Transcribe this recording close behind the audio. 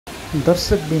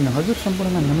दर्शकबिन हजुर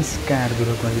सम्पूर्णमा नमस्कार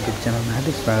गुरुको युट्युब च्यानलमा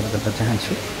हार्दिक स्वागत गर्न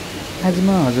चाहन्छु। आज म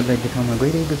हजुरलाई देखाउन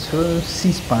गइरहेको छु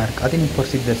सिस पार्क, अति नै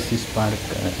प्रसिद्ध सिस पार्क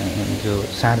जो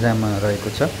शारजामा रहेको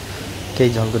छ।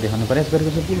 केही झल्को देखाउन प्रयास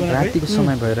गरेको छु। रातिको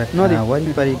समय भएर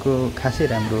वरिपरिको खासै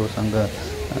राम्रोसँग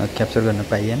क्याप्चर गर्न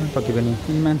पाइएन। पक्कै पनि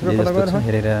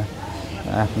हेरेर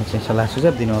आफ्नो चाहिँ सल्लाह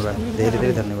सुझाव दिनु होला। धेरै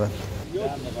धेरै धन्यवाद।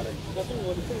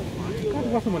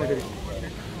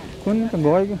 कुन त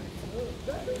गएको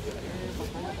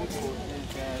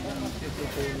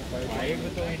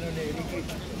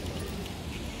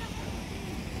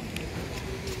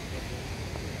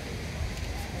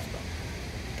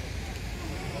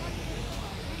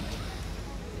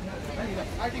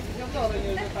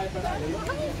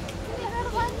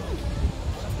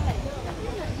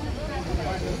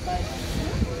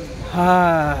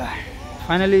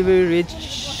Finally we reached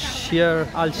here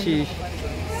Alshi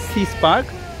Seas Park.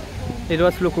 It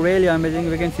was look really amazing.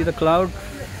 We can see the cloud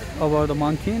over the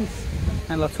mountains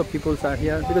and lots of people are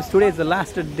here because today is the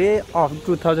last day of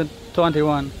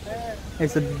 2021.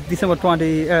 It's December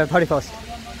 31st.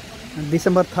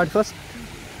 December 31st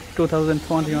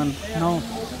 2021 now.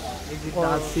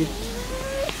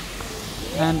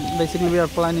 And basically we are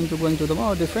planning to going to the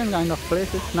more different kind of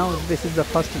places. Now this is the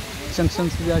first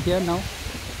junctions we are here now.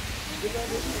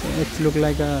 It look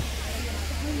like a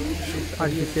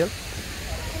artificial.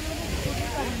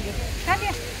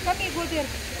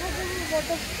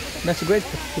 That's great.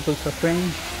 People are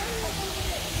praying.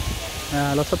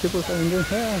 Lots of people are enjoying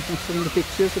here, taking the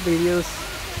pictures, the videos,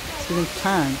 taking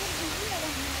time.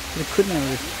 They couldn't have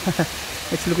it.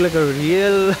 It looks like a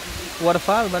real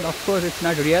waterfall, but of course it's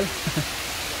not real.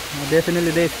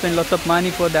 Definitely they spend lots of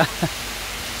money for that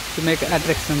to make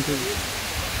attraction to.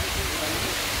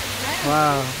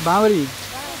 Wow, Bambari.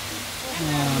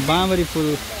 Bambari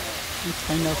full. It's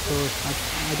kind of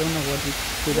I don't know what it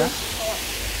is that.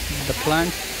 The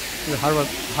plant, the herb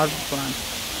plant.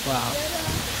 Wow.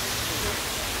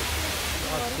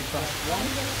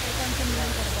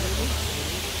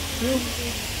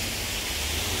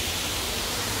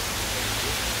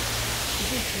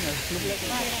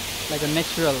 Like a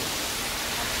natural.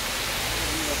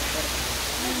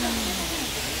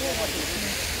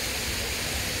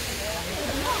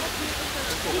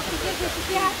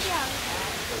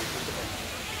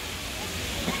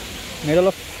 Middle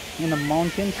of in the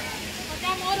mountains.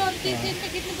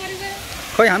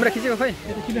 खोइ हाम्रो खिचेको खोइ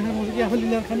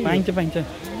पाइन्छ पाइन्छ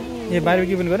ए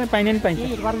barbecue पनि गर्ने पाइने नि पाइन्छ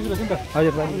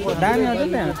हजुर दामी हुन्छ नि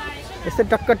त्यहाँ यस्तै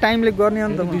टक्क टाइमले गर्ने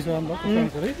अन्त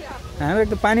हाम्रो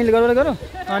एकदम पानीले गडबड गरौँ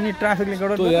अनि ट्राफिकले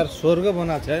गडबड यार स्वर्ग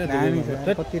बनाएको छ दामी छ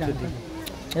कति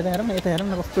राम्रो यता हेरौँ न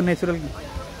कस्तो नेचुरल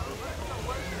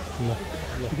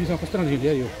बिचमा कस्तो राम्रो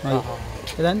भिडियो यो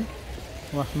यता नि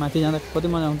वाह माथि जाँदा कति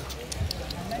मजा आउँछ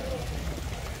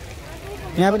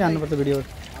यहाँ पनि हान्नुपर्छ भिडियो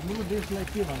हाम्रो देशलाई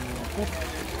के भन्नु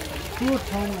त्यो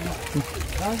ठाउँमा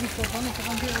राजस्थान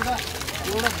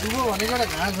एउटा दुबो भनेको एउटा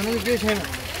घाँस भनेको केही छैन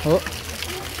हो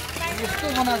यस्तो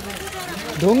बनाएको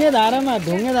ढुङ्गे धारामा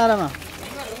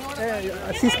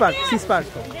सिस पार्क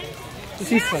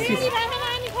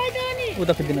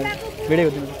उता खिच्दिनु video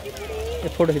खिच्दिनु A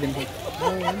photo खिच्दिनु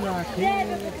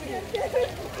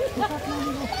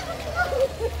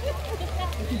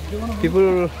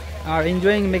people are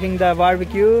enjoying making the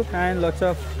barbecue and lots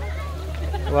of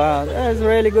wow, that's a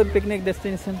really good picnic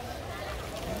destination.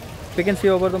 We can see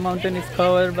over the mountain is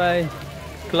covered by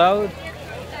cloud.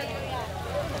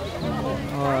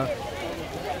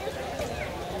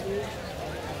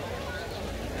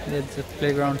 It's a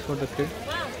playground for the kids.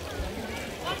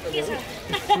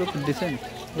 It looks decent,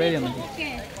 very amazing.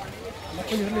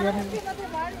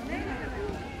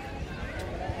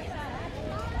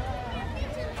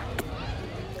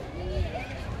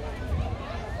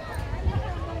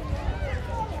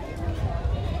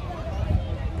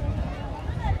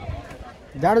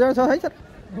 जाडो छ है sir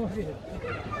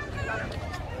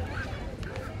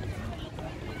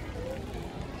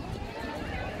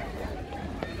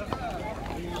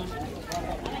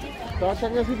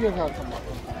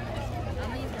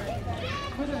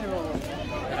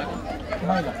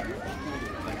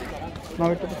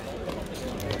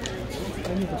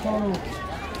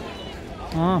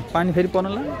पानी फेरि पर्न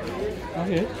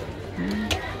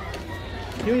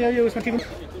लाग्यो उसमा ठिक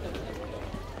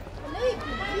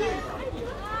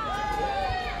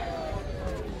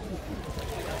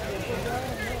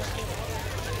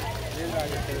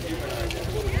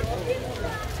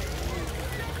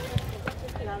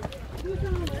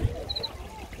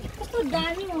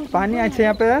पानी आछ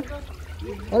यहाँ पे यार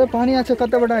अरे पानी आछ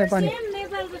कताबाट आयो पानी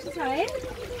नेपाल जस्तो छ है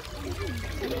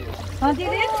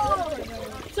हजुर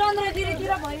चन्द्रतिर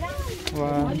भइरा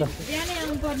वाह ल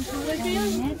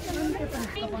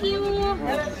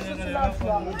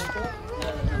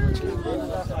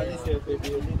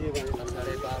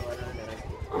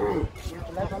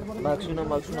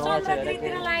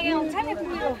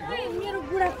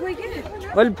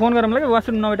अहिले फोन गरौँ ल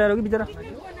वासरुम नभेटाएर कि बिचरा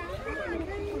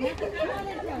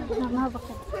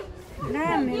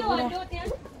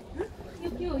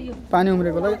पानी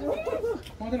उम्रेको ल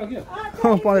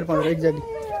 15 एक्ज्याक्टली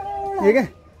ए क्या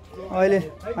अहिले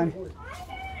पानी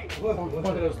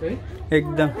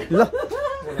एकदम ल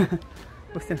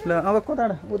ल अब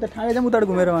कताबाट उता ठाडै जाउँ उताबाट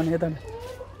घुमेर भने यता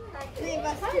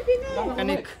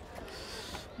अनेक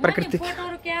प्राकृतिक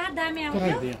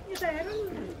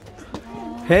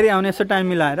फेरि आउने यसो टाइम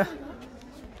मिलाएर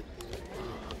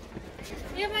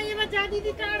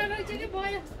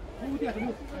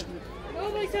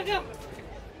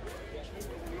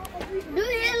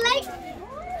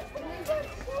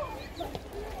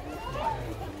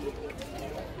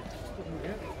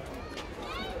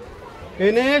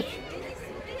Finish.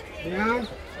 Down.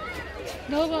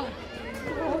 Nova.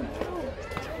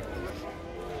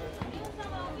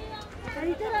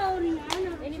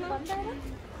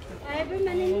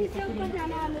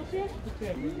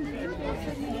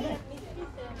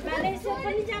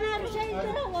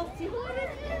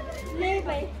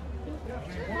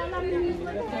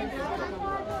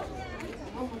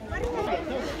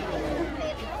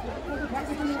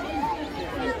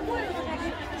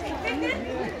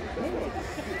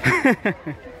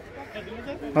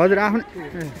 हजुर आफ्नो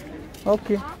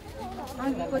ओके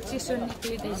आगोको चिसो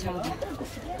निक्लिँदैछ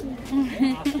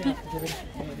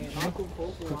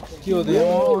के हो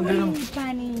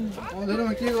पानी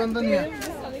के गर्नु नि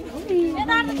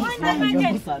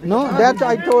No, that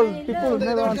I told people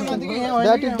never understand.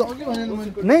 That is the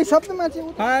नहीं सब तो match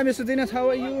Hi Mr. Dinesh, how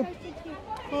are you?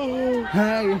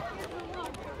 Hi.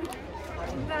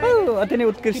 Oh, अति नै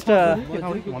उत्कृष्ट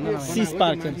सी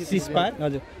स्पार्क छ सी स्पार्क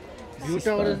हजुर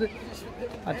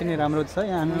अति नै राम्रो छ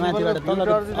यहाँ हामी माथिबाट तल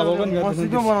अब पनि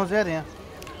मस्जिद बनाउँछ यार यहाँ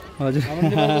हजुर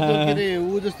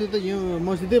उ जस्तो त यो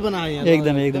मस्जिदै बनायो यहाँ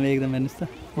एकदम हेर्नुस् त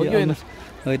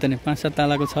हो त नि 5-7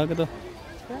 तालाको छ के त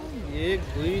 1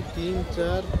 2 3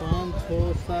 4 5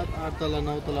 6 7 8 तला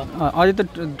 9 तला अझै त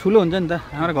ठुलो हुन्छ नि त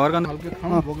हाम्रो घर गन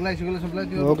भोक लाग्यो सबलाई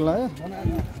त्यो भोक लाग्यो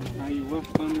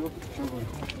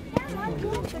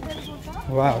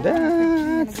Wow,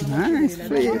 that's nice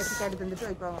place.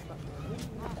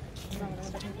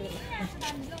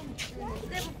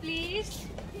 Please.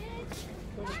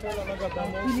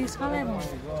 Please come here.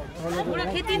 Pura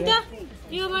खेती त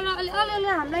यो बना अलि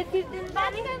हामीलाई किर्दिन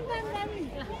बानी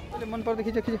मन पर्दै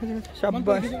खिच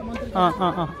शाबाश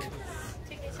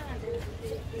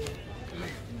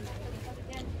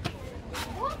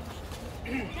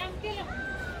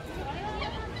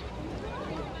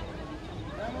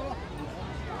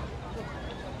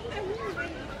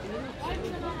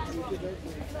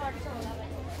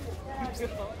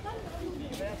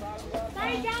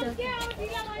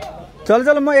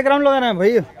चल म एक राउन्ड लगाना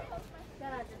भइयो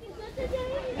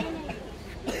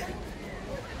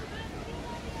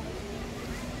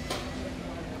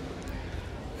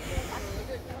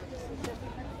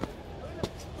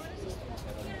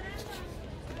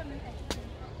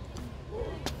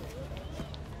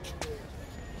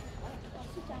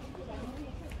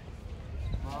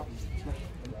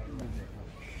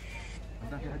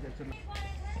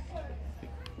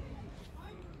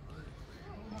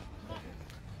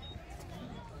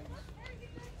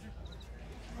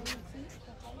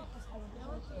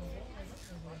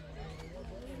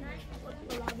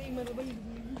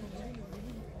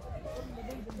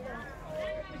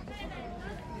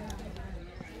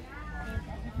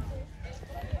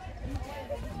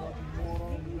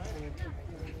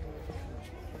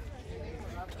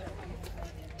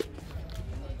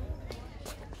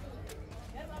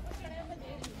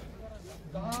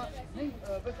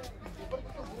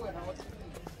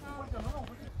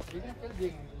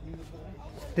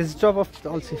This is top of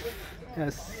also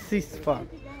sea spark.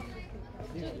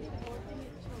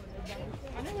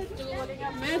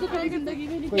 मैं तो कभी जिंदगी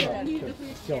में नहीं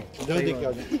जल्दी क्या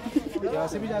यहाँ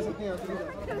से भी जा सकते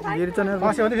हैं ये चैनल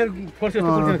वहाँ से फिर फोर्स एक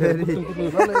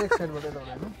साइड बड़े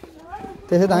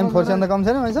त्यसै त हामी फोर्सेन्दा कम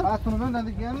छैन हैन बात सुन्नु न त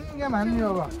गेम हान्नी हो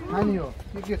अब हानी हो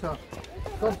के छ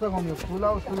कस्तो कम यो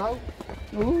फुलाउ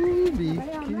ओ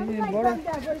बिकी बडा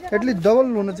एटलिस्ट डबल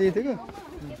हुन चाहिए थियो के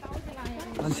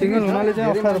सिंगल हुनाले चाहिँ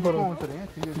अफर पर्यो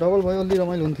डबल भयो अलि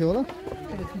रमाइलो हुन्थ्यो होला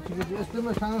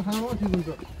यस्तोमा सानो ठीक हुन्छ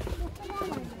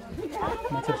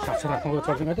माछा साछा राख्नुको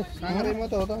चर्चिङ हैट साङ्गरेमा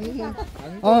त हो त अनि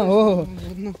हो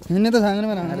हिँड्ने त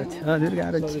साङ्गरेमा राखेर हजुर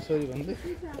गाह्रो सरी भन्दै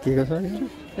के को सरी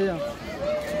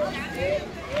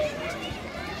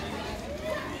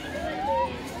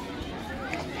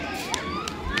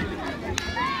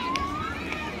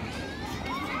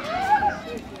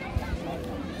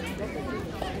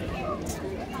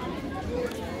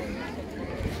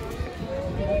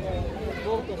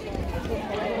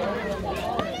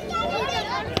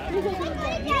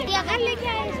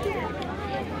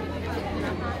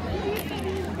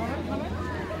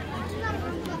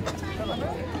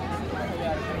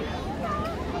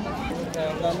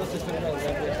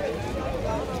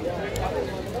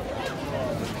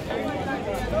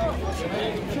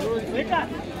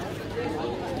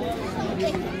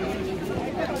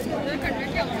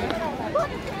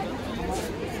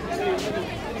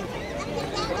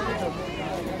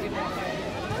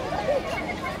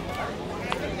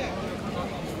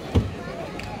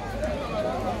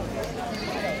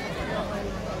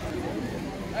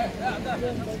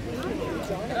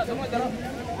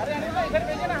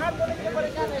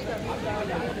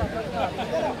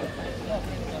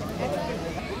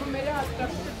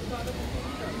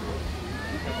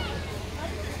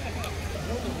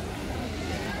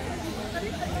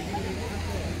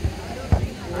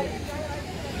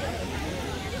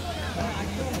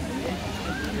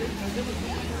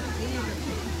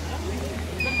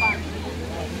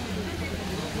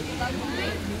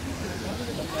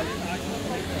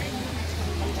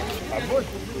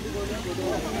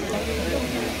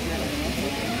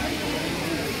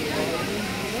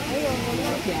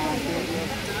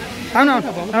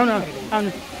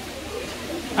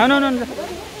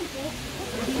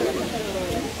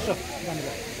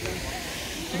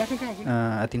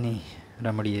अति नै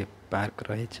रमणीय पार्क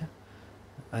रहेछ,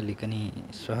 अलिक नि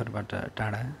सहरबाट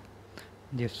टाढा।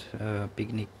 यस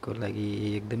पिकनिकको लागि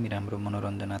एकदमै राम्रो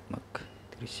मनोरञ्जनात्मक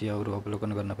दृश्यहरू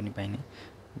अवलोकन गर्न पनि पाइने,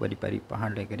 वरिपरि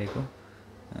पहाडले घेरेको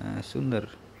सुन्दर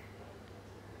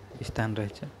स्थान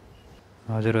रहेछ।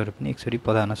 हजुरहरू पनि एकचोटि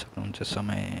पधार्न सक्नुहुन्छ,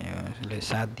 समयले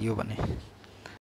साथ दियो भने।